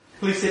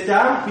Please sit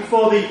down.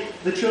 Before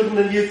the children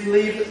and youth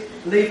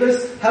leave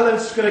us,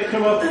 Helen's going to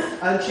come up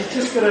and she's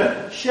just going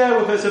to share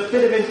with us a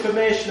bit of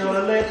information on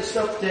a latest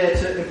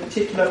update, in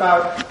particular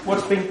about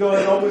what's been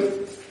going on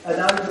with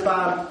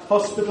Anandaban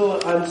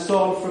Hospital and so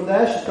on from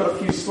there. She's got a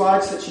few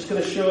slides that she's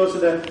going to show us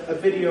and a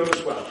video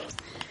as well.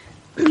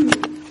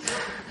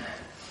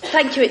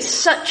 Thank you. It's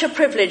such a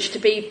privilege to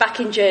be back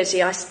in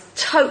Jersey. I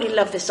totally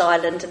love this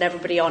island and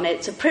everybody on it.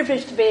 It's a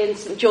privilege to be in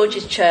St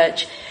George's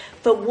Church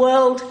for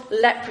World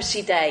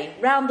Leprosy Day.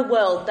 Around the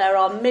world, there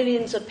are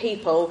millions of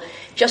people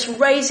just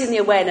raising the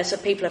awareness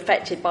of people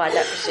affected by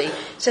leprosy.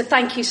 So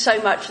thank you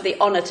so much for the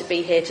honour to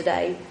be here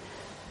today.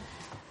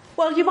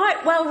 Well, you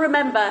might well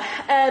remember,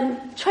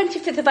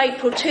 25th of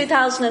April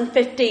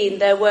 2015,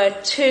 there were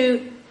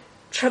two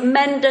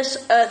tremendous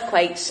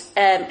earthquakes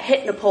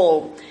hit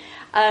Nepal,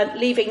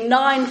 leaving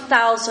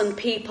 9,000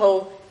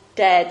 people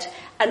dead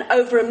and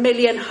over 1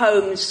 million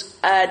homes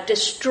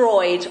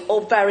destroyed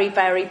or very,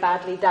 very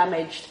badly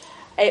damaged.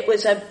 It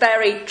was a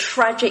very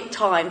tragic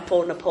time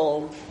for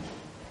Nepal.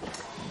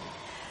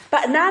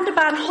 But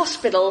Anandaban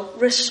Hospital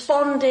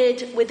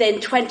responded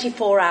within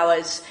 24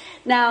 hours.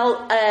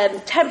 Now,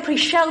 temporary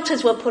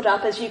shelters were put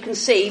up, as you can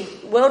see.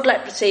 World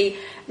Leprosy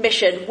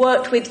Mission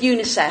worked with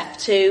UNICEF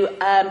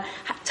to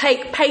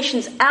take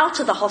patients out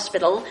of the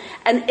hospital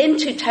and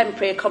into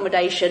temporary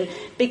accommodation,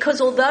 because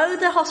although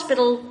the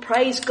hospital,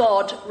 praise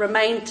God,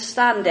 remained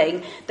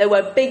standing, there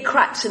were big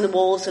cracks in the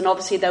walls and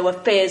obviously there were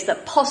fears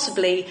that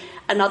possibly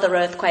another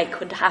earthquake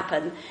could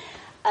happen.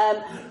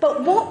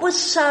 But what was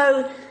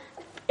so,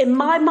 in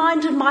my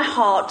mind and my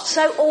heart,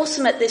 so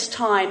awesome at this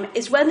time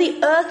is when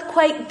the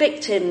earthquake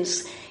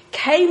victims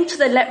came to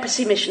the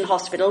Leprosy Mission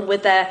Hospital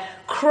with their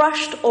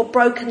crushed or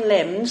broken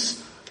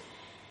limbs,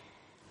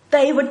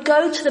 they would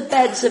go to the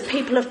beds of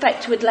people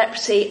affected with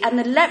leprosy, and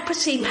the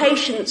leprosy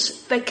patients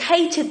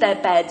vacated their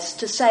beds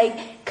to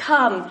say,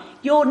 come,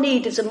 your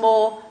need is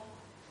more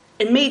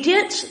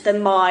immediate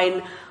than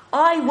mine.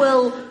 I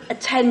will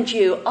attend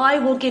you. I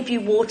will give you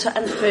water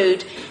and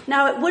food.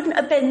 Now, it wouldn't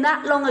have been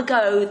that long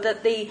ago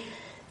that the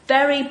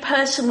very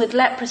person with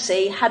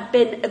leprosy had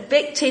been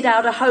evicted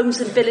out of homes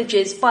and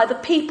villages by the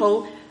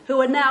people who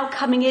are now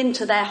coming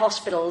into their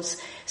hospitals.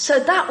 So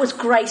that was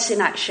grace in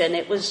action.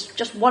 It was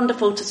just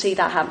wonderful to see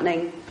that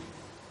happening.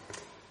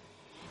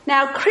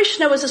 Now,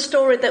 Krishna was a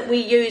story that we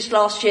used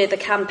last year, the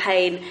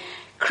campaign.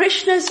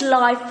 Krishna's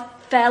life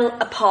fell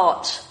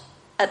apart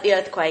at the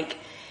earthquake.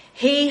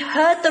 He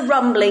heard the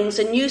rumblings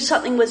and knew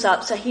something was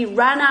up, so he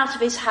ran out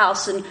of his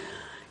house and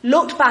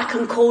looked back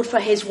and called for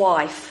his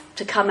wife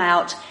to come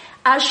out.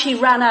 As she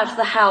ran out of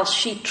the house,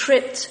 she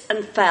tripped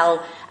and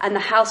fell, and the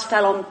house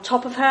fell on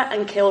top of her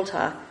and killed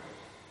her.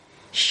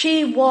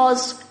 She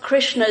was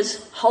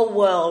Krishna's whole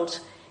world.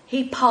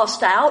 He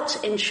passed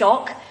out in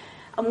shock,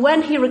 and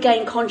when he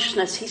regained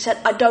consciousness, he said,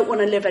 I don't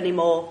want to live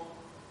anymore.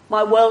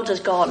 My world has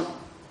gone.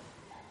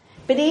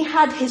 But he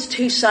had his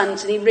two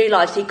sons, and he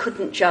realised he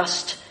couldn't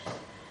just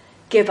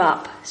give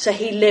up. So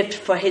he lived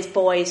for his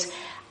boys.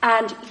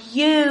 And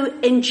you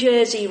in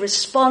Jersey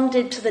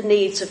responded to the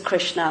needs of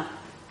Krishna.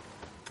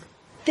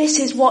 This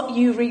is what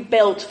you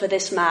rebuilt for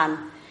this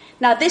man.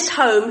 Now, this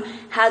home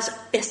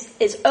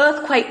is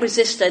earthquake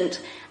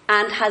resistant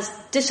and has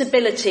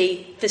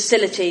disability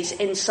facilities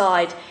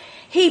inside.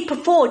 He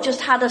before just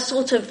had a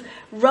sort of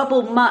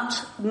rubble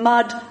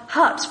mud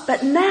hut,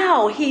 but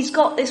now he's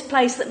got this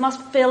place that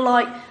must feel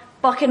like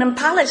Buckingham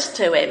Palace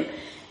to him.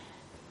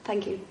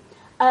 Thank you.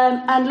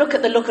 And look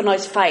at the look on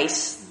his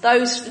face.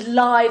 Those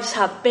lives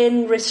have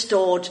been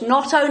restored,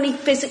 not only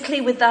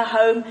physically with their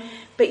home,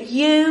 but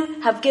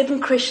you have given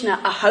Krishna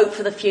a hope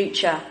for the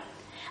future.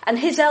 And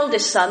his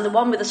eldest son, the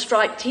one with the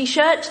striped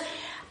T-shirt,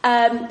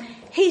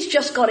 he's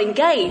just got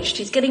engaged.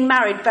 He's getting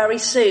married very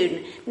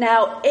soon.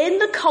 Now, in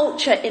the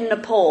culture in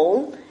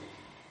Nepal,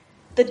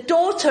 the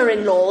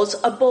daughter-in-laws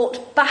are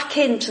brought back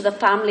into the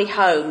family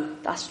home.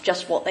 That's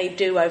just what they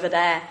do over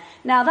there.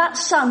 Now, that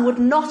son would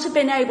not have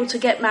been able to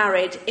get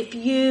married if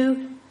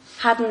you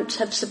hadn't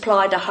have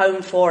supplied a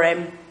home for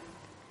him.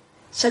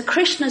 So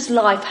Krishna's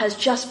life has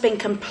just been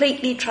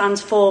completely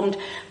transformed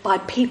by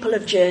people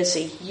of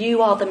Jersey.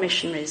 You are the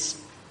missionaries.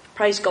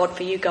 Praise God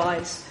for you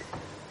guys.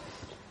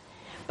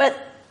 But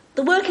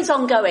the work is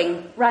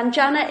ongoing.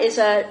 Ranjana is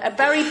a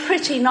very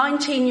pretty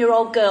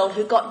 19-year-old girl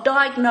who got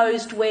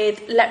diagnosed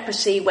with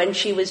leprosy when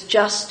she was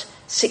just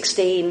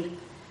 16.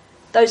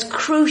 Those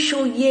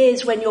crucial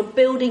years when you're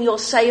building your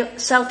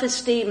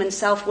self-esteem and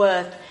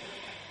self-worth.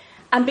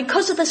 And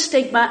because of the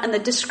stigma and the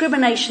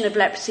discrimination of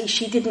leprosy,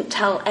 she didn't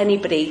tell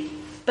anybody.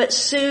 But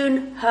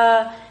soon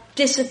her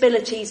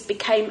disabilities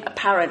became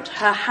apparent.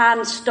 Her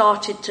hands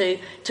started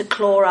to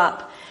claw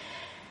up.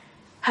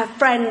 Her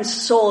friends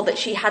saw that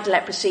she had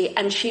leprosy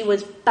and she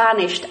was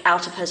banished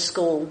out of her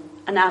school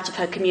and out of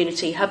her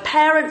community. Her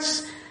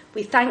parents,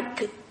 we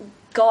thank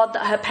God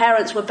that her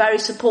parents were very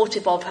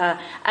supportive of her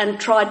and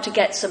tried to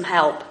get some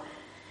help.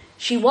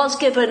 She was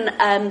given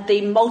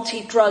the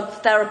multi-drug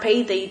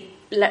therapy, the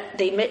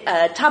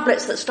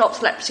tablets that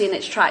stops leprosy in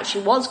its tracks. She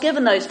was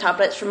given those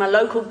tablets from a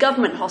local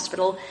government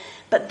hospital,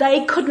 but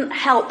they couldn't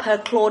help her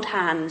clawed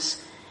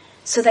hands.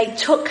 So they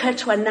took her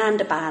to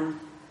Anandaban,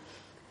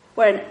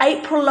 where in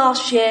April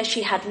last year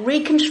she had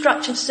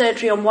reconstructive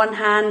surgery on one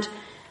hand.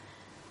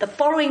 The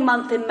following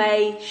month in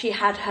May, she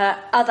had her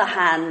other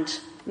hand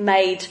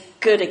made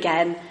good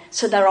again.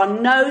 So there are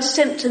no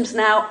symptoms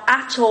now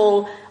at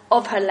all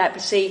of her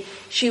leprosy.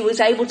 She was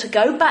able to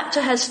go back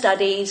to her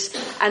studies,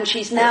 and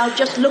she's now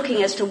just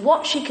looking as to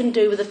what she can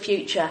do with the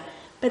future.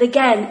 But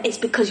again, it's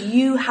because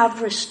you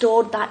have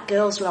restored that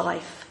girl's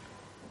life.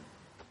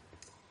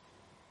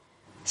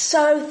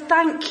 So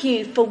thank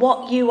you for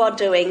what you are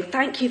doing.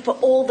 Thank you for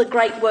all the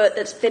great work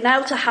that's been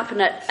able to happen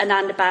at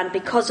Anandaban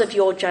because of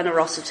your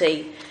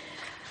generosity.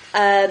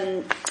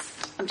 I'm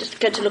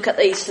just going to look at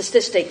these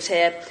statistics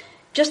here.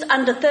 Just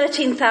under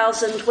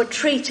 13,000 were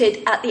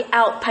treated at the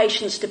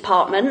outpatients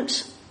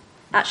department.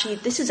 Actually,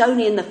 this is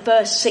only in the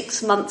first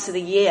 6 months of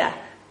the year,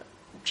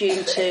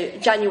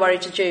 January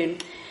to June.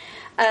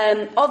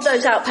 Of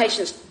those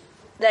outpatients,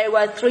 there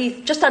were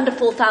just under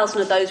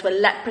 4,000 of those were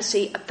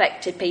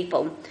leprosy-affected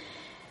people.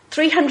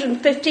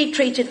 350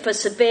 treated for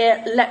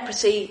severe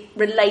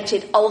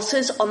leprosy-related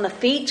ulcers on the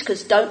feet,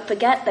 because don't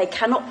forget, they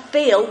cannot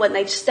feel when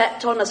they've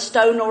stepped on a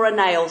stone or a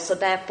nail, so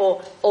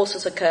therefore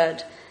ulcers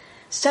occurred.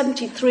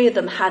 73 of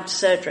them had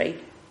surgery.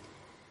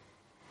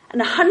 And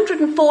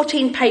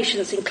 114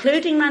 patients,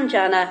 including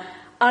Ranjana,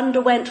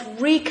 underwent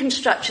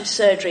reconstructive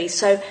surgery,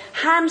 so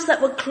hands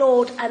that were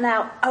clawed are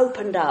now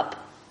opened up.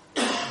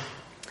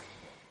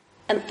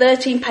 And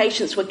 13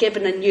 patients were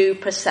given a new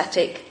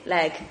prosthetic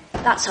leg.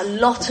 That's a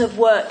lot of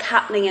work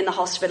happening in the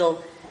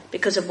hospital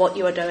because of what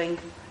you are doing.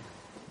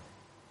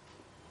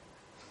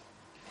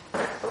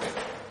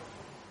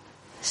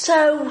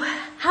 So,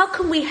 how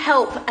can we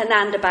help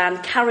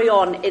Anandaban carry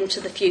on into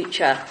the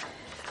future?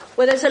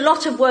 Well, there's a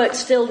lot of work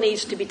still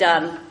needs to be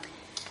done.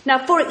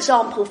 Now, for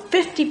example,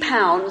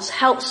 £50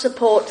 helps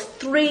support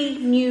 3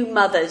 new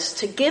mothers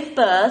to give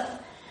birth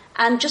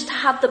and just to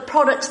have the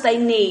products they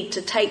need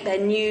to take their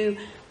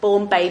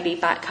newborn baby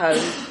back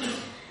home.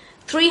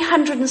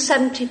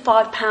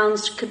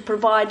 £375 could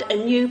provide a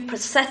new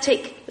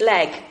prosthetic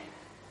leg.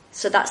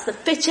 So that's the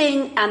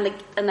fitting and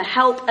the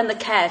help and the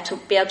care to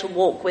be able to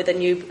walk with a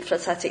new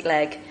prosthetic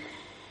leg.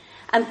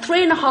 And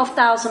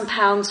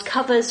 £3,500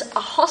 covers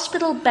a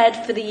hospital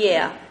bed for the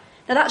year.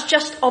 Now that's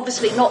just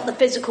obviously not the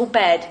physical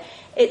bed.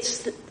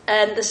 It's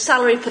the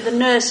salary for the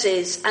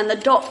nurses and the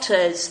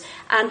doctors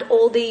and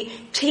all the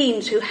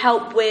teams who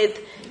help with,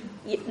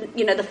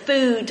 the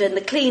food and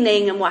the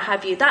cleaning and what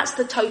have you. That's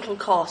the total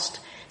cost.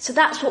 So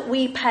that's what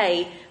we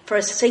pay for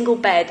a single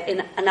bed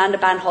in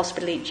Anandaban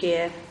Hospital each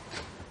year.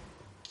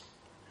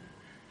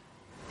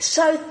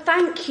 So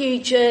thank you,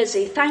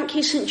 Jersey. Thank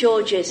you, St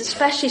George's,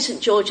 especially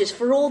St George's,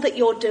 for all that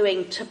you're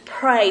doing to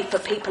pray for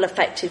people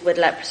affected with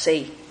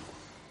leprosy.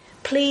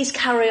 Please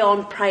carry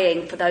on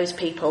praying for those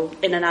people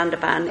in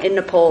Anandaban, in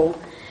Nepal,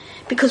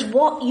 because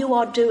what you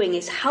are doing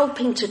is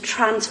helping to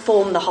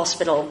transform the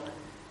hospital.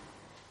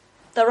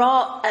 There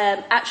are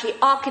actually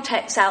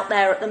architects out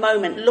there at the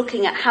moment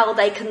looking at how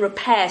they can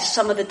repair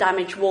some of the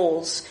damaged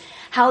walls,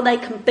 how they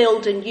can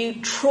build a new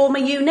trauma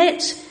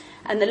unit,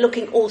 and they're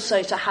looking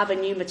also to have a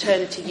new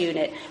maternity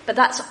unit. But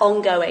that's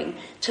ongoing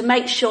to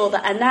make sure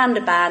that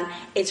Anandaban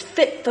is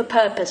fit for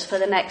purpose for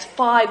the next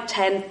 5,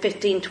 10,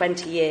 15,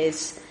 20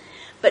 years.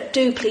 But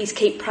do please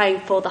keep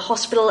praying for the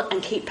hospital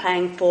and keep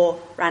praying for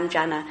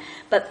Ranjana.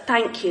 But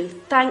thank you,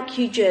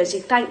 Jersey,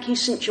 thank you,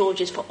 St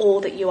George's, for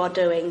all that you are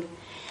doing.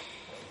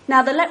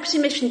 Now, the Leprosy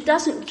Mission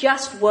doesn't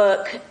just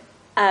work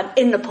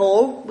in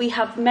Nepal. We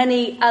have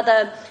many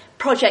other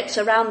projects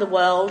around the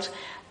world.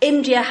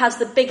 India has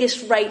the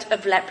biggest rate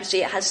of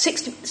leprosy. It has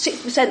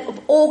 60% of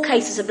all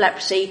cases of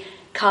leprosy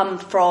come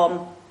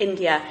from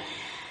India.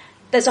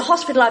 There's a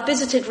hospital I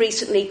visited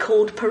recently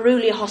called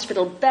Purulia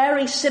Hospital,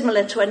 very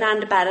similar to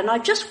Anandaban, and I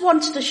just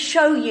wanted to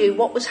show you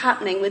what was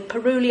happening with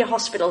Purulia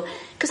Hospital,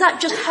 because that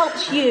just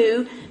helps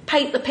you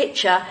paint the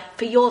picture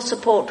for your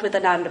support with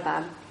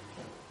Anandaban.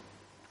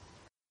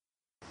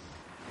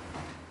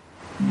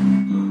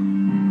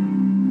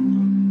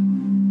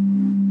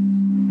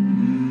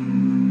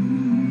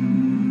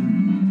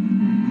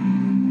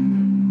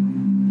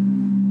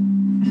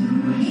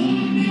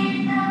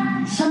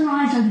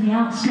 Sunrise over the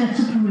outskirts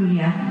of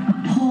Purulia, a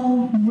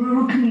poor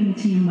rural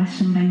community in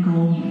western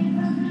Bengal.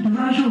 The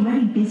roads are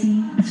already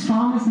busy as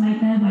farmers make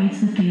their way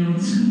to the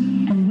fields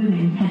and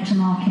women head to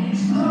market.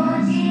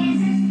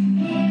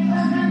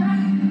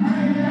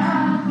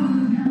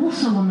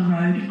 Also on the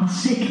road are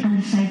sick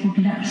and disabled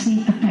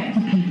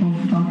leprosy-affected people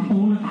from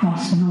all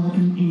across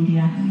northern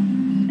India.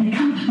 They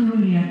come to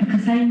Purulia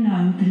because they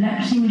know the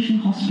Leprosy Mission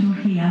Hospital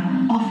here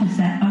offers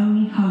their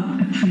only hope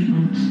of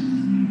treatment.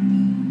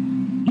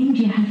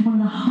 India has one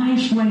of the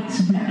highest rates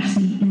of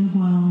leprosy in the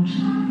world,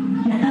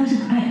 yet those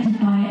affected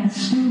by it are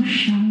still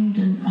shunned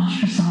and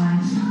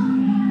ostracised.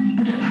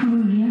 But at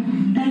Purulia,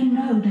 they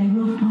know they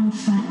will find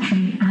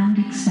sanctuary and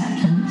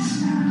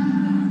acceptance.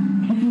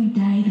 Every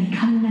day they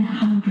come in their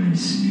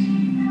hundreds,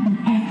 and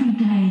every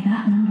day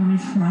that number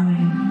is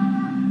growing.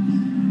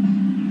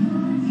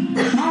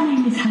 My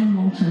name is Helen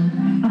Walton.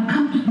 I've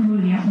come to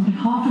Purulia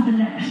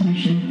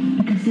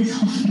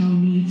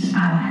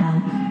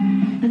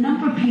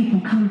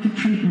people coming for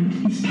treatment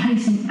is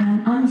placing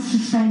an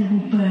unsustainable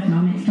burden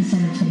on its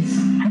facilities,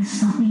 and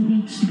something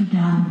needs to be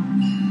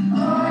done.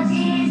 Oh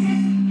Jesus,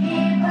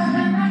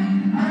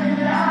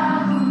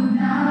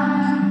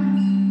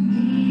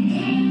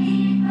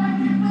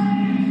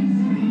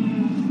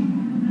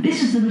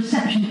 this is the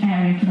reception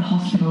area for the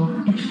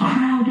hospital. It's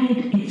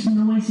crowded, it's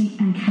noisy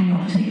and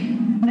chaotic.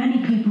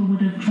 Many people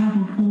would have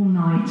travelled all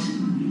night.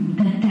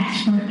 They're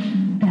desperate,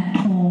 they're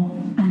poor,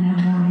 and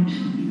they're worried.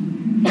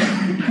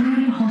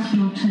 Perulia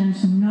Hospital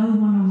turns no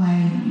one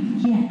away,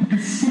 yet the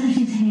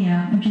facilities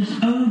here are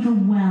just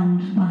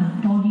overwhelmed by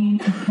the volume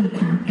of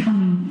people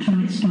coming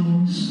through its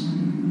doors.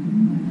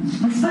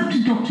 I spoke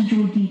to Dr.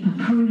 Joy Deeper,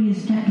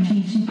 Perulia's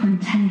Deputy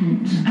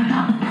Superintendent,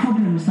 about the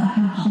problems that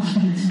her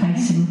hospital is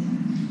facing.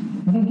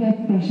 We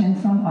get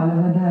patients from all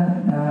over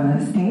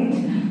the state,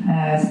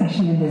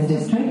 especially this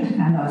district,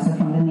 and also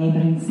from the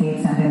neighboring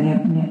states and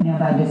the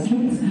nearby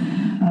districts.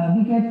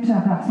 We get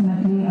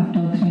approximately up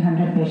to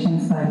 300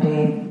 patients per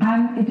day.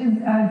 And it is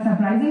a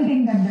surprising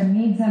thing that the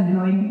needs are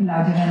growing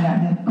larger and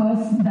larger. Of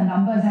course, the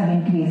numbers have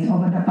increased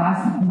over the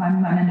past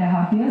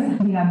 1.5 years.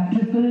 We have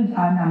tripled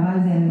our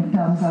numbers in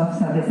terms of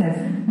services.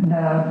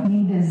 The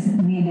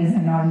need is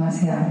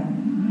enormous here.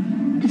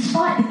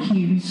 Despite the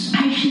queues,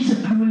 patients at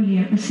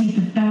Perulia receive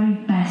the very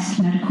best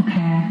medical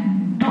care.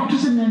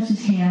 Doctors and nurses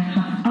here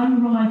have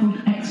unrivaled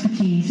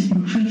expertise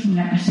in treating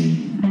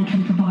leprosy and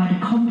can provide a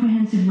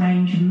comprehensive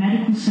range of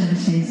medical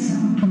services,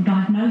 from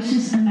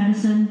diagnosis and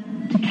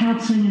medicine to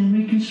counselling and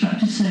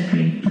reconstructive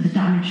surgery for the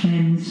damaged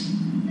limbs.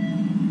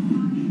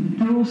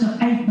 There are also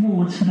 8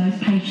 wards for those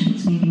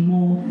patients needing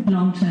more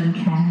long-term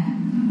care.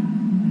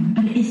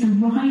 But it is the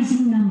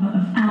rising number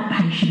of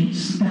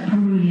outpatients that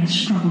Perulia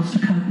struggles to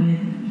cope with.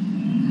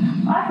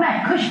 I've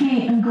met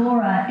Kushni and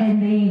Gora in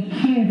the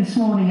queue this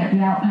morning at the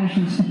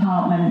outpatients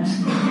department.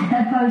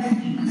 They're both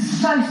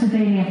so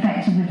severely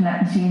affected with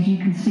leprosy, as you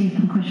can see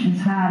from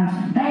Kushni's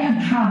hand. They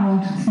have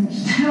travelled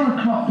since 2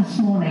 o'clock this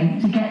morning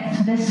to get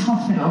to this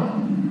hospital.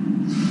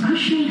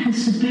 Kushni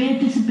has severe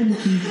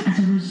disabilities as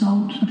a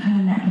result of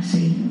her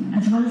leprosy,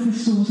 as well as the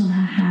sores on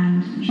her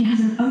hand. She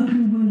has an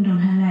open wound on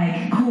her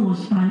leg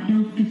caused by an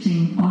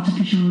ill-fitting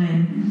artificial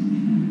limb.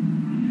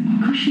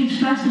 Kushni's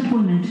first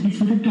appointment is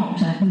with a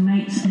doctor who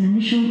makes an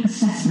initial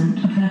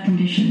assessment of her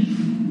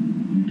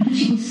condition. But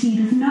as you can see,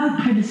 there's no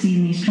privacy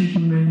in these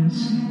treating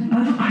rooms.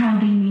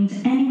 Overcrowding means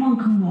anyone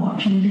can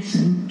watch and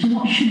listen to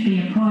what should be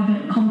a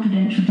private,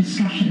 confidential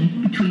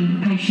discussion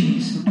between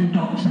patients and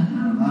doctor.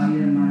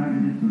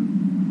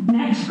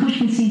 Next,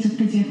 Kushni sees a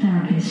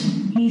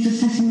physiotherapist. He's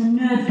assessing the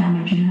nerve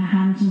damage in her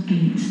hands and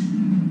feet.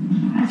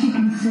 As you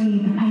can see,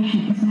 the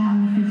patient is now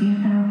in the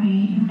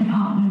physiotherapy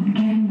department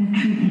getting the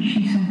treatment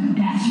she so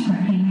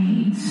desperately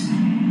needs.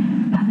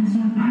 But there's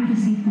no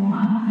privacy for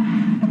her.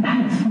 The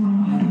paint's falling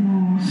off the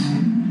walls.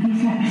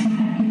 These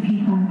leprosy-affected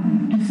people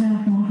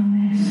deserve more than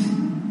this.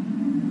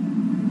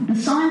 The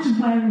signs of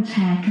wear and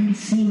tear can be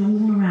seen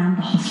all around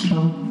the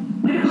hospital.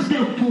 When it was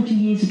built 40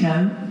 years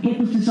ago, it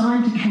was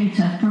designed to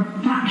cater for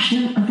a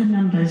fraction of the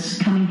numbers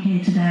coming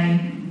here today.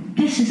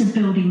 This is a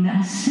building that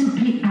has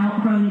simply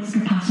outgrown its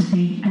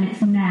capacity, and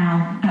it's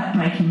now at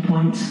breaking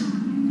point.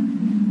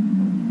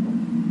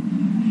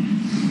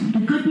 The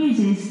good news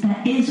is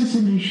there is a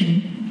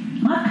solution.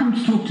 I've come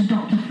to talk to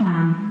Dr.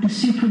 Pham, the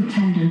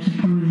superintendent of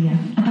Perulia,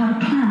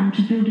 about a plan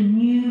to build a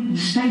new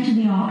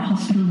state-of-the-art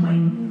hospital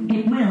wing.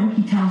 It will,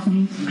 he tells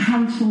me,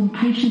 transform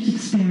patients'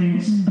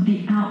 experience of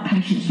the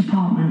outpatients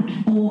department,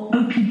 or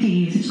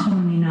OPD as it's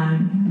commonly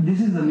known. This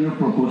is the new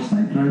proposed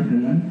site, right,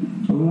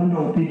 Helen? So we want an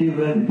OPD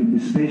where it will be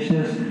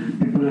spacious,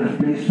 people will have a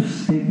place to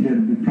sit, there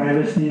will be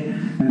privacy,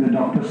 and the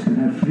doctors can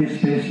have free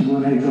space to go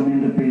and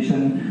examine the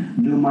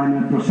patient, do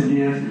minor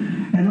procedures,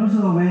 and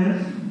also where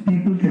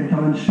people can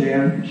come and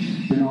share,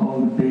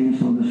 all the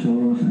pains, all the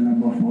sorrows, and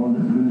above all,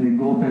 when they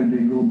go back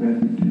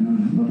with,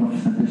 a lot of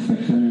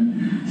satisfaction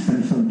and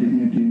sense of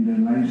dignity in their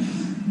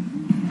lives.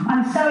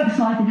 I'm so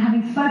excited,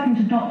 having spoken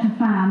to Dr.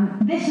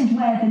 Pham. This is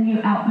where the new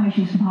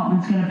outpatients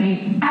department is going to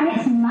be, and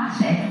it's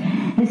massive.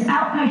 This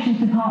outpatients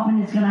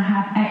department is going to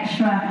have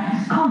extra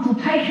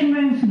consultation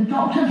rooms for the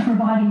doctors,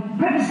 providing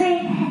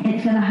privacy.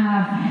 It's going to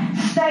have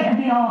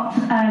state-of-the-art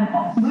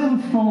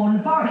rooms for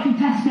laboratory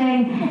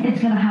testing.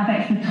 It's going to have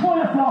extra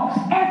toilet blocks,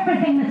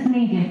 everything that's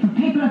needed for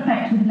people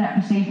affected with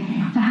leprosy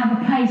to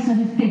have a place that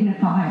is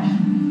dignified.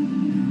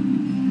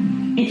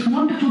 It's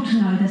wonderful to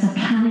know there's a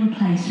plan in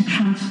place to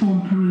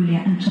transform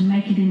Perulia and to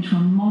make it into a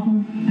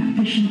modern,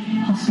 efficient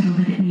hospital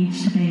that it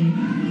needs to be.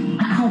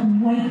 I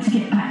can't wait to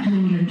get back to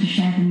England to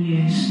share the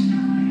news.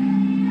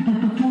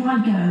 But before I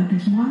go,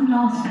 there's one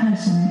last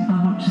person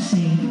I want to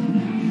see.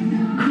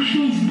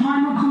 Kushni's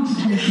final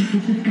consultation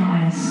is with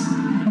Gaius,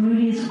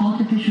 Perulia's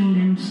artificial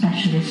limb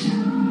specialist.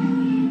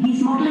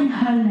 He's modelling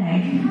her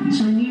leg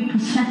so a new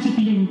prosthetic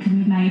limb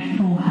can be made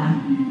for her.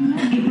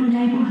 It will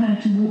enable her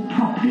to walk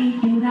properly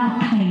and without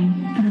pain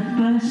for the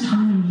first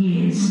time in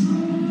years.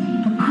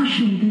 For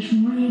Kushni, this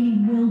really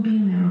will be a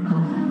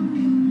miracle.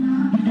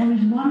 If there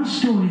is one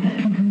story that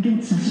can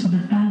convince us of the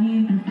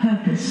value and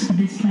purpose of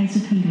this place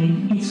of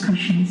healing, it's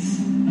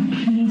Kushni's.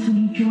 Please will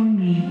you join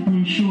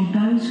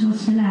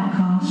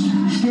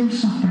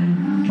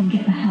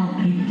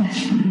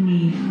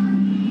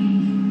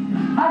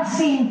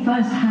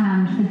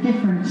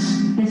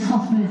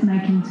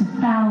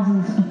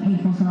thousands of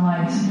people's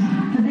lives.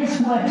 For this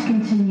work to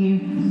continue,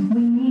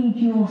 we need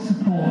your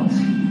support.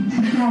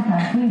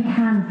 Together, we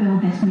can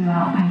build this new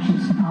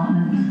outpatients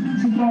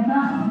department.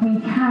 Together, we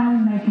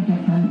can make a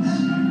difference.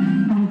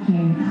 Thank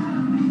you.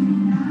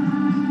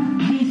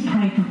 Please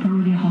pray for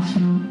Perulia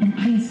Hospital and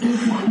please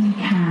give what you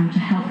can to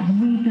help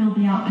rebuild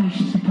the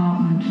outpatients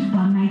department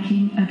by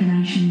making a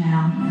donation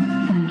now.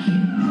 Thank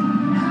you.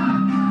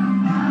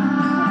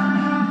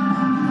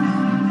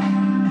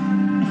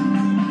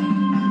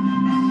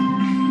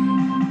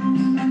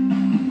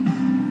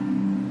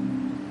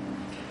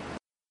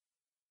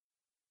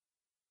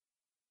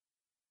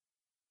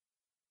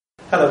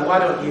 Helen, why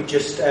don't you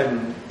just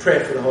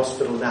pray for the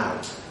hospital now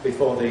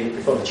before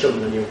the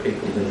children and young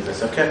people leave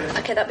us, okay?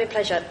 Okay, that'd be a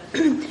pleasure.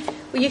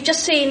 Well, you've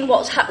just seen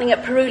what's happening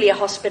at Perulia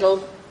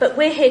Hospital, but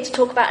we're here to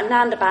talk about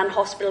Anandaban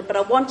Hospital, but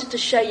I wanted to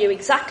show you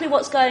exactly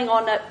what's going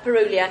on at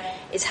Perulia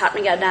is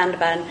happening at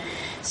Anandaban.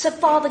 So,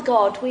 Father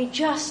God, we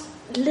just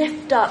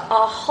lift up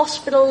our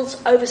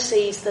hospitals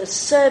overseas that are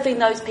serving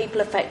those people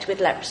affected with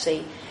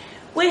leprosy.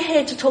 We're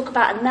here to talk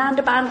about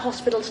Anandaban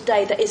Hospital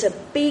today that is a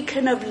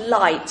beacon of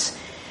light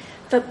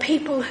for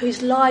people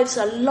whose lives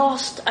are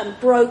lost and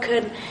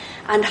broken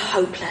and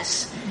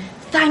hopeless.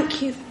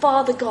 Thank you,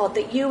 Father God,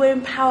 that you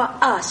empower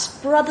us,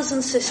 brothers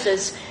and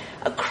sisters,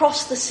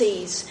 across the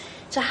seas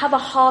to have a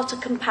heart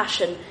of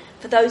compassion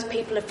for those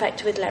people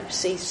affected with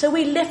leprosy. So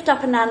we lift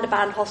up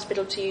Anandaban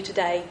Hospital to you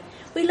today.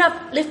 We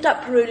lift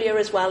up Perulia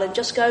as well and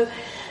just go,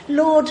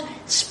 Lord,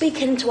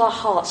 speak into our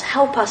hearts.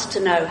 Help us to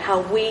know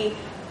how we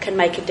can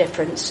make a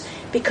difference,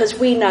 because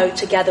we know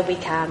together we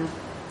can.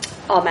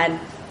 Amen.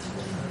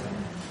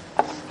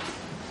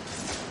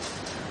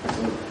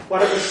 Why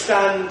don't we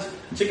stand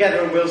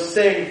together and we'll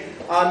sing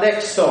our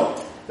next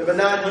song, number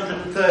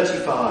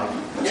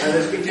 935. And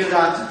as we do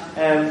that,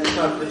 it's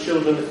time for the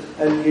children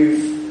and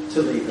youth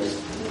to leave us.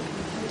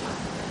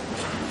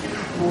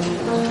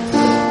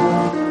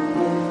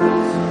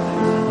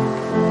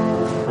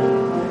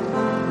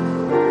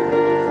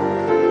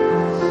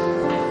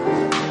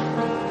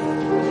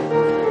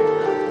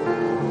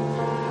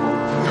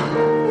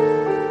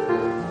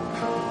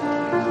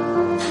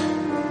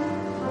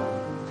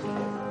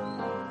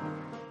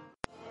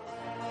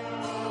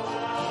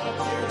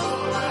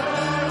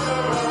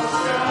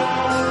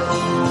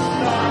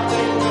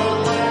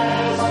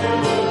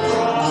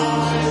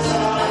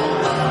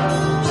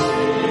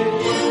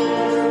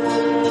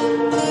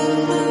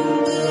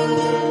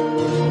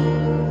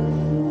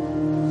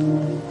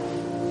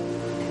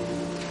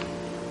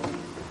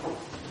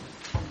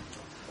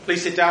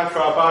 Please sit down for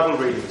our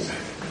Bible readings.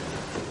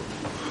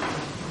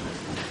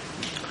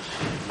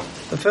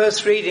 The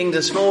first reading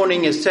this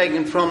morning is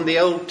taken from the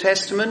Old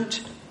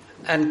Testament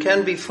and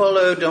can be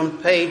followed on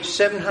page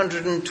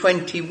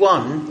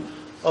 721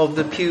 of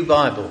the Pew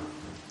Bible.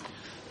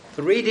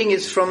 The reading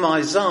is from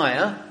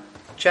Isaiah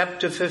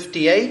chapter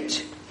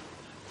 58,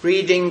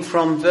 reading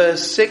from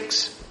verse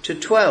 6 to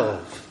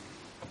 12.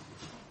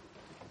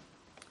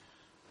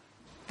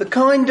 The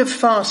kind of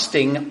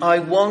fasting I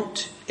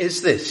want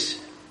is this: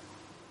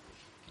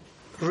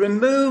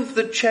 remove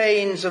the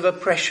chains of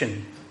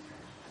oppression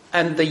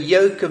and the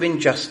yoke of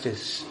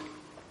injustice,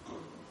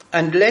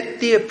 and let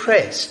the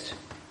oppressed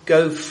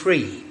go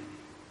free.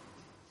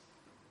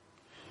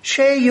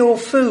 Share your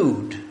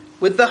food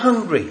with the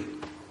hungry,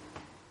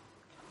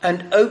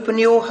 and open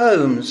your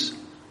homes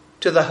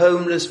to the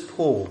homeless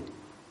poor.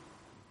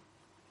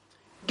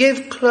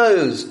 Give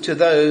clothes to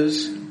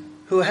those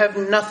who have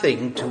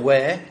nothing to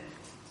wear,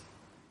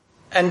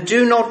 and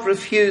do not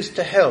refuse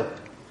to help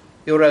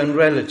your own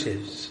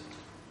relatives.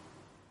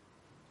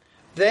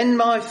 Then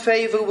my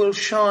favour will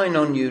shine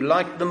on you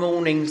like the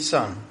morning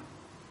sun,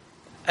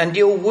 and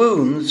your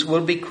wounds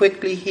will be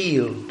quickly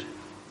healed.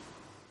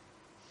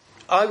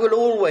 I will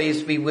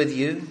always be with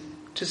you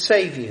to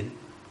save you.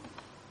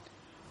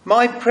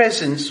 My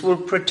presence will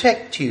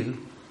protect you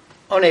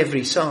on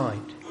every side.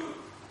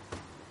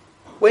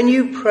 When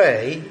you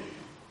pray,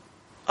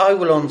 I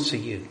will answer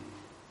you.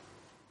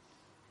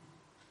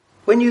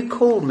 When you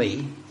call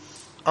me,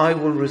 I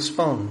will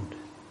respond.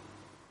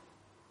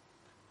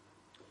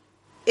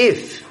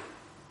 If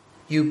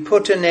you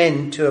put an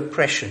end to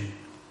oppression,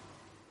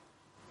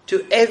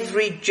 to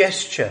every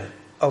gesture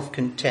of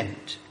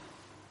contempt,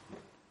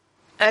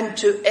 and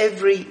to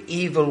every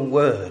evil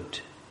word,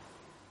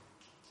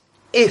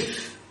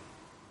 if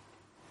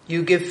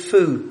you give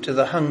food to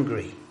the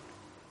hungry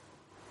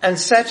and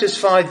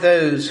satisfy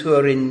those who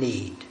are in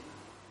need,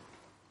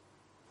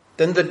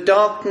 then the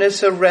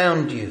darkness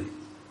around you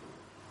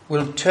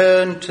will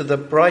turn to the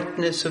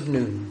brightness of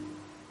noon.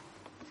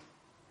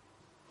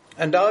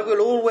 And I will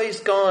always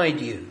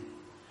guide you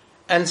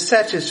and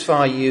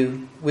satisfy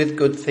you with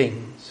good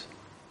things.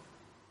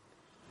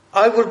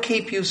 I will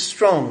keep you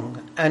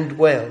strong and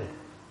well.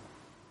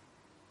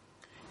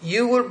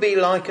 You will be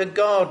like a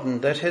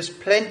garden that has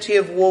plenty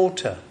of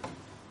water,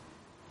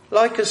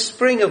 like a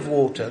spring of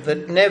water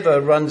that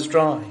never runs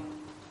dry.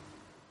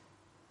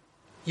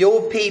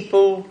 Your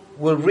people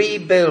will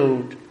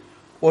rebuild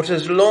what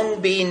has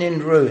long been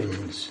in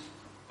ruins.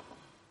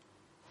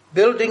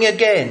 building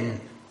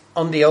again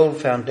on the old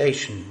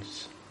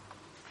foundations.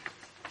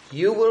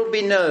 You will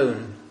be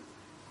known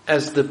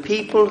as the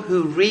people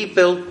who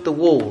rebuilt the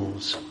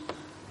walls,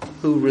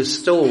 who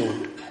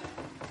restored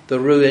the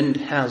ruined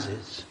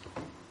houses.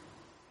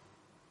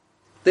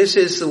 This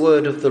is the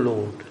word of the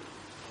Lord.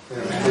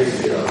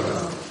 Thanks be to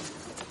God.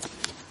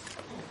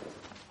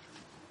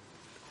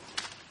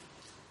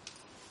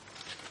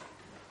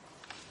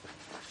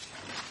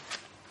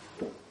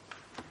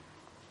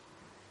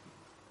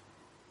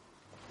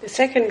 The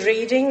second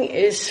reading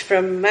is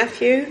from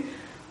Matthew,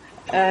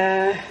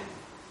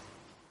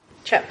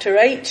 chapter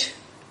 8,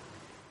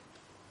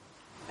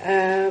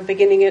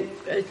 beginning at,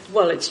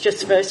 it's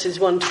just verses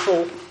 1 to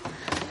 4.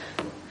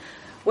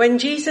 When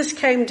Jesus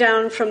came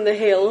down from the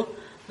hill,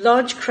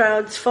 large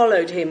crowds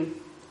followed him.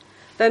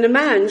 Then a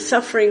man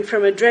suffering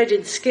from a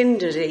dreaded skin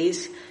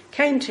disease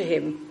came to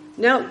him,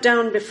 knelt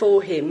down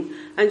before him,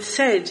 and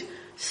said,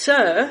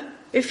 "Sir,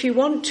 if you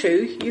want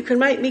to, you can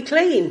make me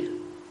clean."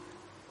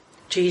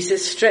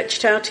 Jesus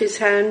stretched out his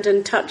hand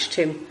and touched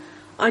him.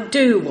 "I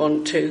do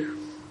want to,"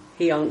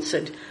 he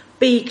answered.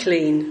 "Be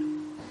clean."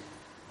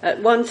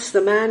 At once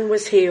the man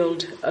was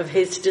healed of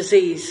his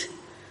disease.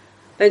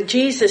 Then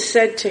Jesus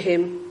said to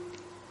him,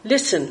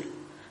 "Listen,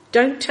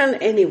 don't tell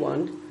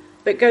anyone,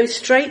 but go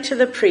straight to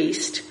the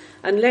priest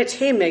and let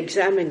him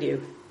examine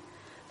you.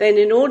 Then,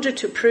 in order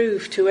to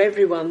prove to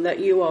everyone that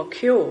you are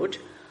cured,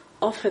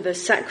 offer the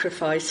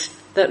sacrifice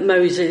that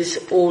Moses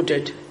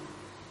ordered."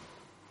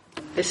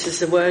 This is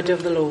the word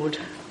of the Lord.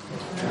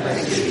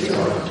 Thanks be to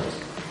God.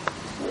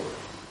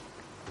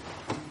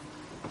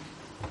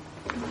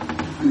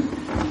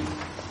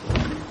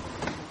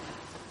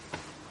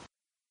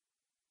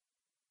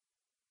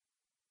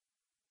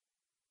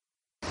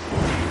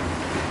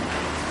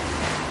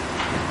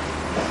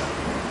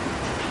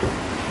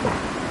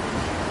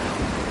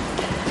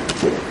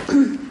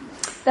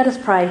 Let us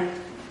pray.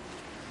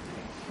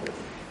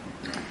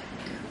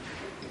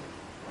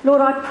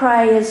 Lord, I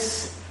pray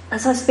as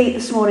I speak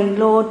this morning,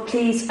 Lord,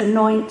 please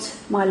anoint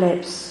my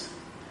lips.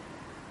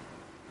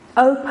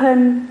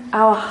 Open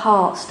our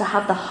hearts to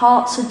have the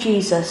hearts of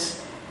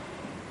Jesus,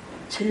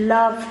 to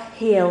love,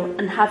 heal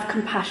and have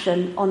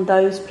compassion on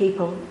those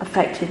people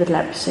affected with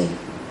leprosy.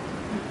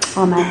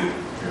 Amen.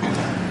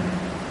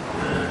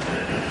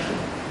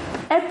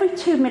 Every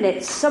 2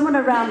 minutes, someone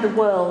around the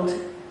world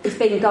is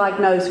being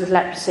diagnosed with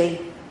leprosy.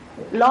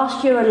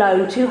 Last year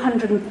alone,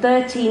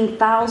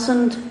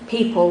 213,000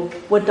 people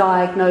were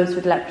diagnosed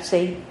with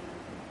leprosy.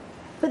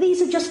 But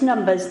these are just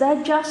numbers,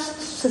 they're just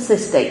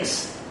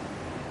statistics.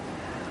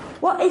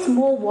 What is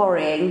more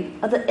worrying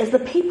is the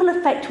people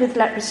affected with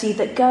leprosy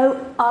that go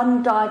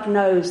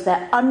undiagnosed,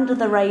 they're under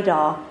the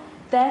radar,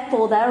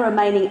 therefore they're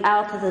remaining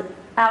out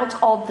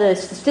of the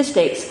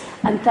statistics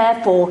and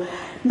therefore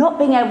not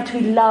being able to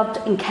be loved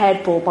and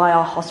cared for by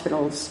our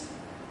hospitals.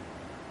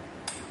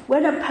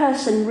 When a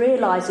person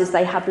realises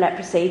they have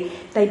leprosy,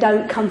 they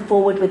don't come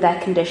forward with their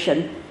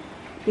condition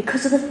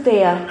because of the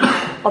fear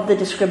of the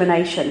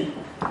discrimination.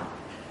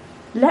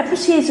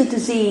 Leprosy is a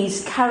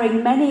disease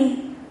carrying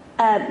many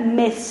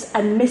myths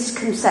and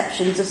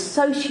misconceptions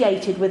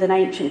associated with an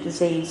ancient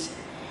disease.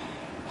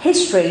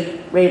 History,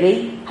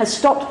 really, has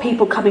stopped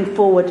people coming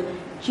forward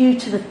due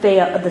to the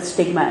fear of the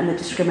stigma and the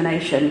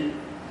discrimination.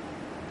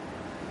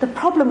 The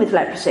problem with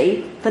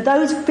leprosy, for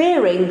those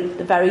fearing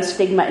the very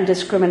stigma and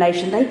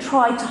discrimination, they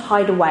try to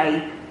hide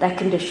away their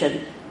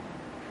condition.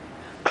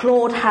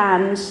 Clawed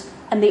hands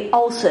and the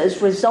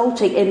ulcers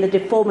resulting in the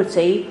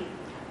deformity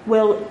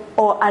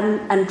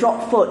and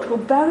dropped foot will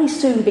very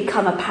soon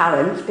become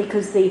apparent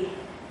because the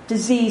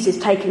disease is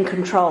taking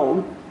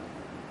control.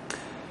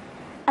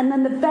 And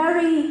then the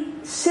very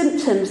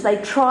symptoms they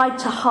tried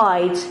to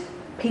hide,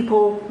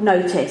 people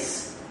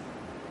notice,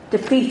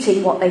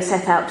 defeating what they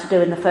set out to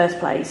do in the first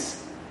place.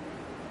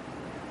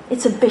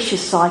 It's a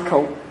vicious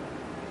cycle.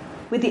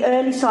 With the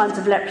early signs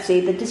of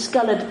leprosy, the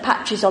discoloured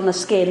patches on the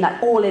skin,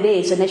 that's all it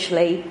is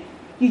initially,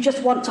 you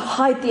just want to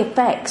hide the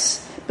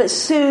effects. But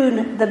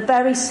soon the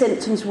very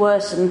symptoms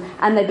worsen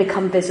and they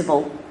become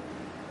visible.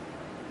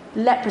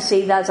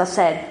 Leprosy, as I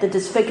said, the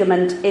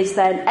disfigurement is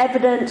then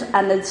evident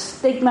and the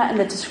stigma and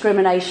the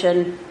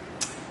discrimination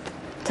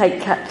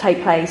take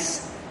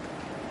place.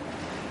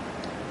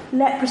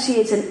 Leprosy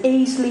is an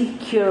easily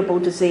curable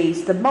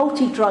disease. The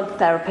multi-drug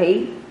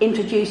therapy,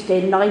 introduced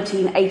in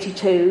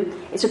 1982,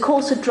 is a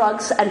course of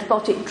drugs,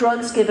 antibiotic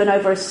drugs given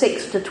over a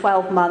 6 to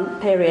 12 month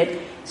period,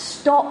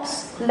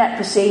 stops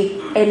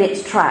leprosy in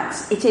its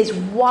tracks. It is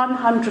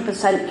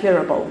 100%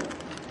 curable.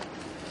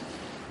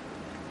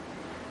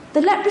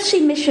 The leprosy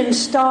mission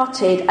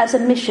started as a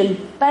mission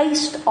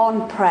based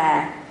on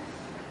prayer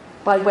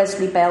by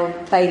Wesley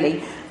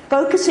Bailey,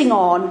 focusing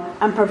on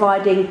and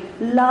providing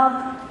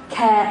love,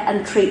 care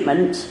and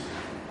treatment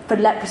for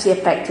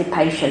leprosy-affected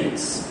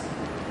patients.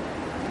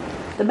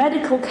 The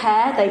medical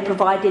care, they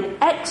provided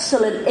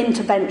excellent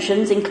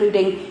interventions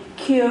including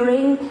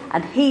curing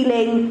and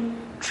healing,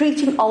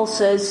 treating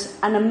ulcers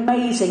and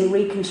amazing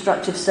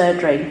reconstructive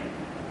surgery.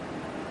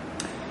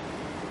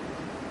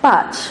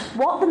 But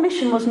what the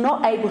mission was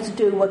not able to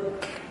do were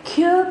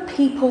cure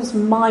people's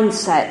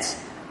mindset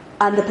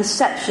and the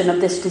perception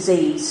of this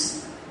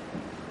disease.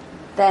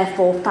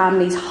 Therefore,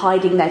 families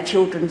hiding their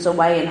children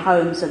away in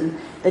homes and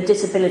the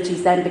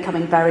disabilities then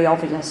becoming very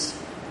obvious.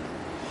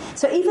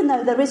 So even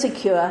though there is a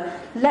cure,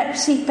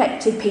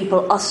 leprosy-affected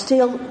people are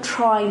still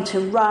trying to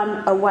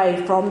run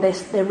away from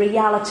the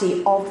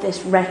reality of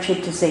this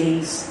wretched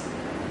disease.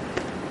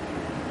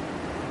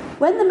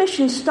 When the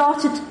mission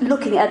started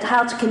looking at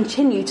how to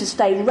continue to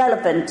stay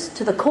relevant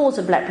to the cause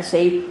of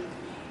leprosy,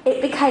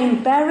 it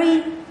became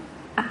very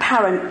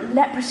apparent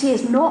leprosy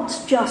is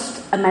not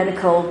just a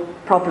medical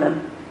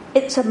problem.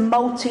 It's a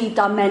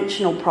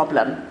multi-dimensional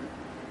problem.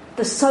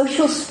 The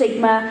social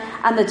stigma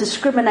and the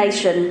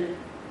discrimination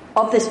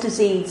of this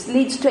disease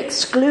leads to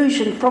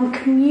exclusion from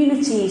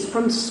communities,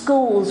 from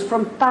schools,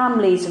 from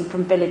families and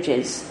from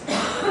villages.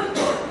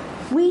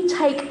 We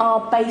take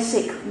our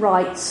basic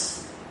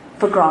rights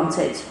for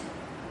granted.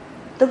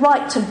 The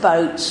right to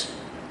vote,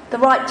 the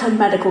right to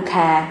medical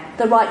care,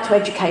 the right to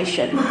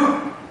education.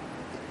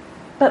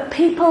 But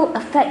people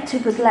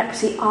affected with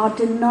leprosy are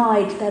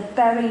denied their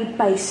very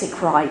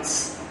basic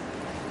rights.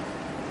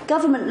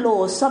 Government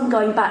laws, some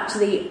going back to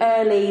the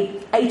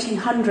early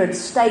 1800s,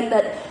 state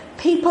that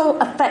people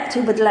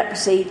affected with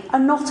leprosy are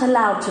not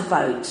allowed to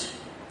vote.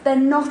 They're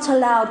not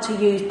allowed to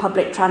use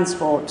public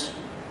transport.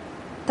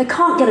 They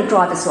can't get a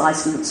driver's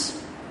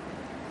licence.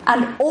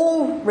 And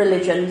all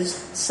religions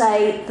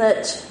say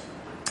that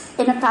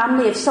in a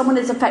family, if someone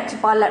is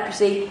affected by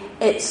leprosy,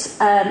 it's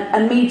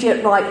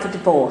immediate right for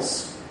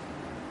divorce.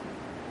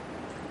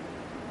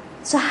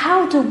 So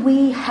how do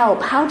we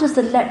help? How does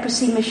the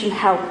leprosy mission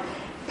help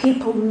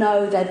people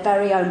know their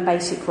very own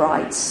basic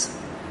rights?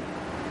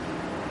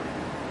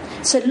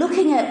 So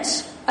looking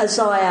at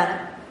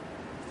Isaiah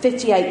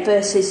 58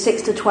 verses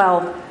 6 to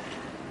 12,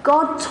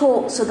 God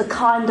talks of the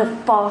kind of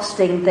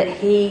fasting that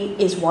he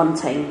is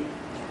wanting.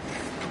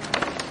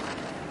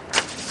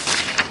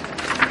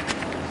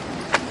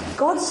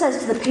 God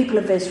says to the people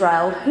of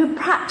Israel, who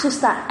practice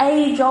that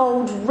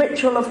age-old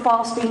ritual of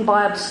fasting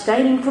by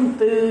abstaining from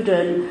food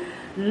and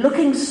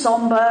looking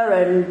sombre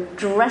and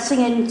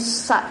dressing in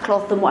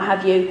sackcloth and what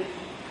have you,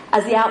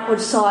 as the outward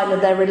sign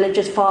of their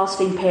religious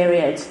fasting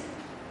period.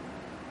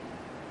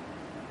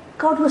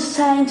 God was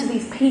saying to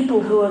these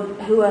people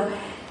who are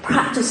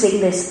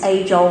practicing this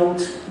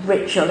age-old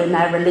ritual in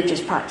their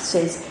religious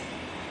practices,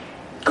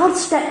 God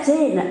stepped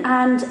in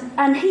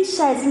and he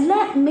says,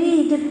 let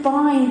me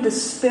define the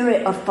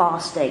spirit of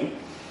fasting.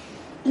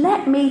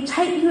 Let me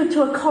take you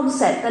to a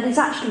concept that is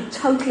actually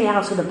totally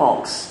out of the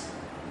box.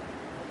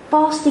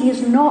 Fasting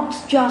is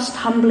not just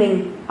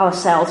humbling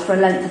ourselves for a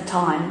length of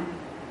time,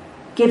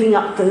 giving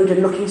up food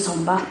and looking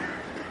sombre.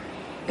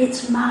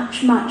 It's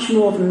much, much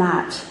more than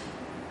that.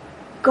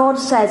 God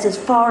says, as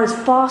far as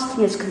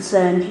fasting is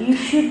concerned, you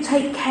should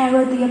take care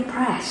of the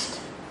oppressed.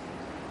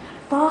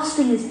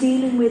 Fasting is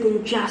dealing with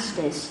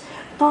injustice.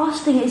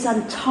 Fasting is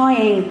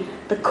untying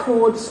the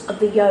cords of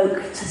the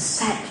yoke to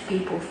set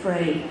people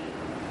free.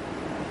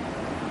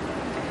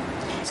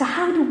 So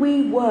how do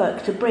we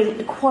work to bring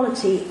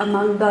equality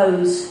among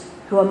those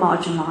who are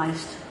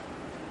marginalised?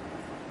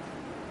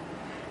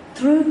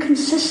 Through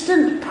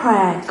consistent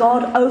prayer,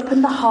 God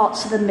opened the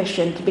hearts of the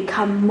mission to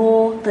become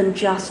more than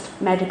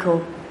just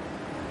medical.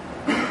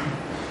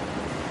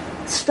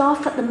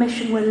 Staff at the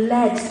mission were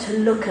led to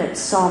look at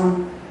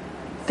Psalm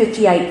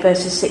 58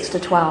 verses 6 to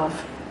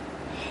 12.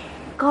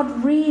 God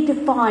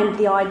redefined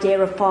the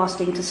idea of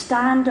fasting to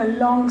stand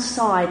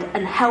alongside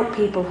and help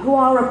people who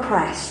are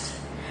oppressed,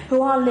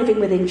 who are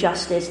living with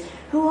injustice,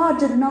 who are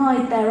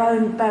denied their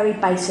own very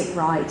basic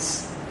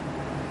rights.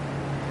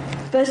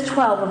 Verse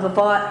 12 of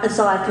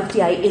Isaiah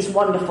 58 is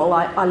wonderful.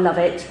 I love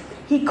it.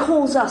 He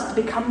calls us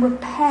to become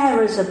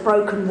repairers of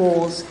broken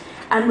walls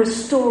and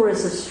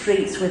restorers of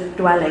streets with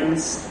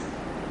dwellings.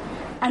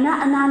 And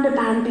at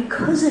Anandaban,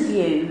 because of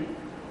you,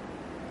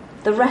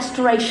 the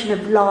restoration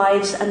of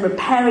lives and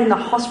repairing the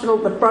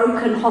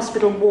broken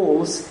hospital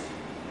walls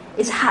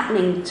is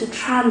happening to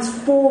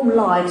transform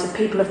lives of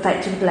people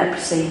affected with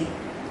leprosy.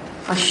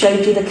 I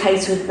showed you the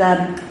case with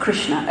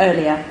Krishna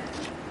earlier.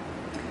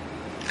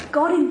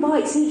 God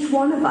invites each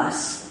one of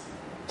us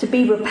to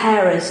be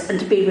repairers and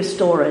to be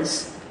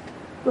restorers.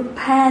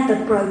 Repair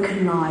the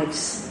broken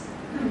lives.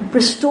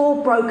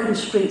 Restore broken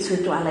streets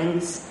with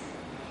dwellings.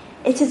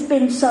 It has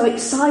been so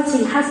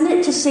exciting, hasn't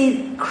it, to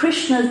see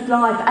Krishna's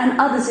life and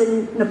others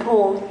in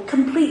Nepal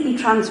completely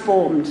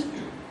transformed.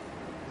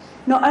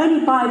 Not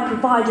only by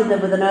providing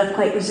them with an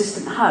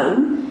earthquake-resistant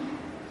home,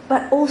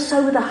 but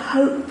also with a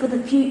hope for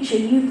the future.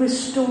 You've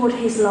restored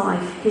his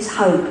life, his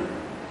hope,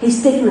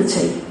 his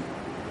dignity.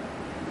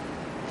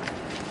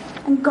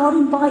 And God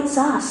invites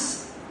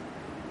us.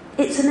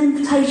 It's an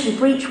invitation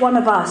for each one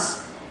of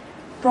us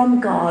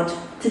from God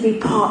to be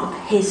part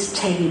of his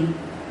team,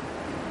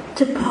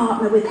 to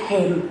partner with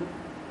him,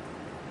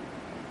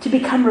 to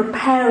become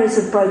repairers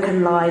of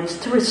broken lives,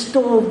 to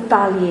restore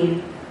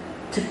value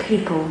to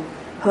people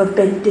who have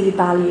been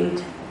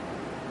devalued.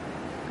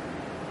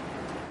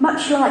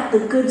 Much like the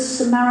Good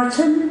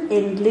Samaritan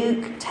in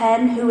Luke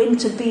 10 who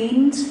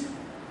intervened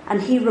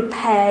and he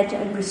repaired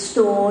and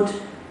restored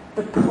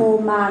the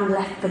poor man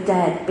left for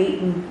dead,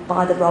 beaten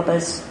by the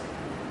robbers.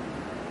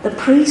 The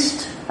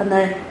priest and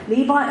the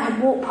Levite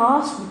had walked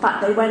past. In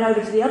fact, they went over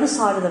to the other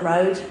side of the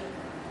road.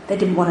 They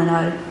didn't want to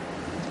know.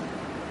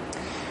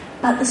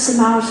 But the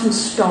Samaritan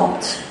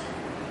stopped,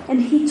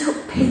 and he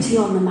took pity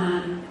on the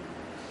man.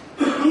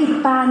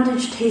 He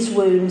bandaged his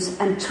wounds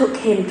and took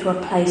him to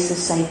a place of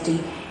safety.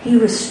 He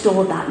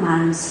restored that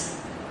man's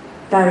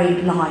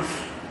very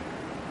life.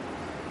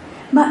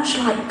 Much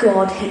like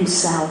God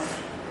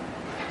himself,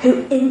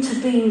 who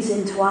intervenes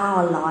into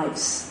our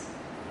lives.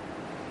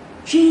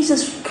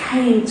 Jesus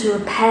came to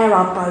repair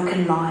our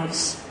broken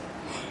lives.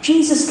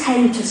 Jesus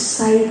came to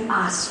save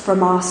us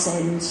from our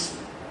sins.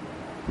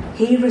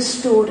 He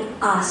restored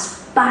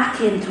us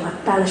back into a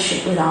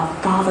fellowship with our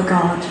Father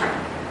God.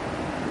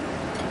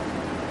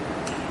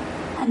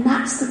 And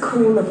that's the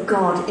call of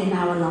God in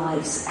our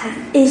lives.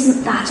 And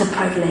isn't that a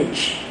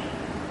privilege?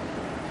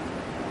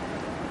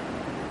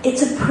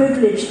 It's a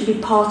privilege to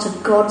be part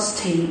of God's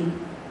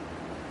team,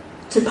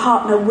 to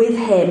partner with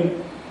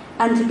him,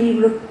 and to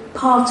be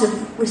part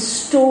of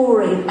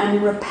restoring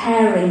and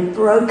repairing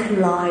broken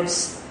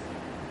lives,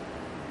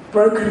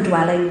 broken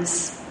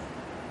dwellings.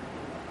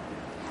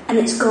 And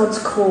it's God's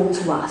call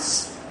to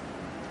us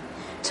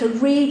to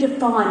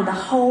redefine the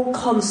whole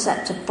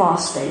concept of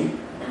fasting,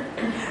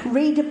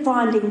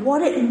 redefining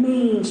what it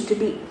means to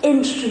be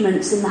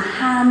instruments in the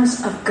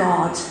hands of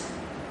God,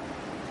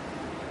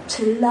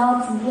 to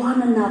love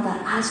one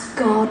another as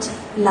God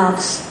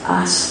loves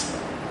us.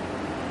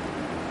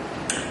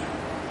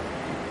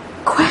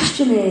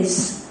 Question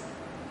is,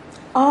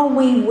 are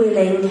we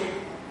willing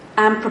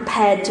and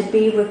prepared to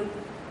be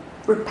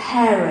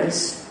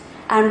repairers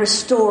and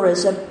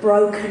restorers of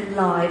broken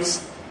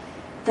lives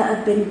that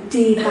have been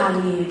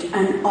devalued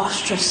and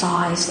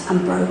ostracised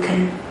and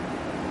broken?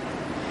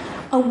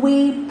 Are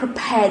we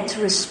prepared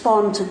to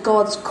respond to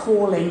God's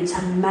calling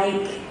to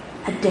make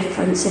a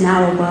difference in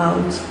our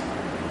world?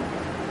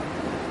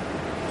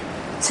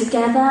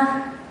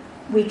 Together,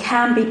 we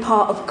can be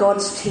part of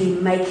God's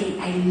team making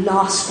a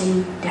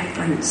lasting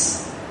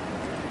difference.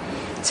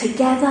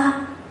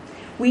 Together,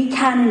 we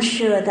can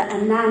ensure that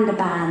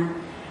Anandaban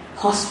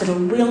Hospital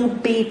will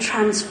be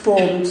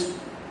transformed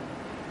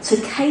to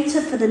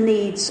cater for the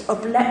needs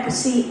of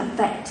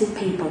leprosy-affected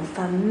people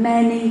for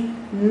many,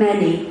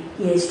 many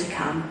years to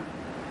come.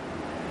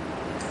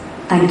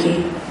 Thank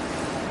you.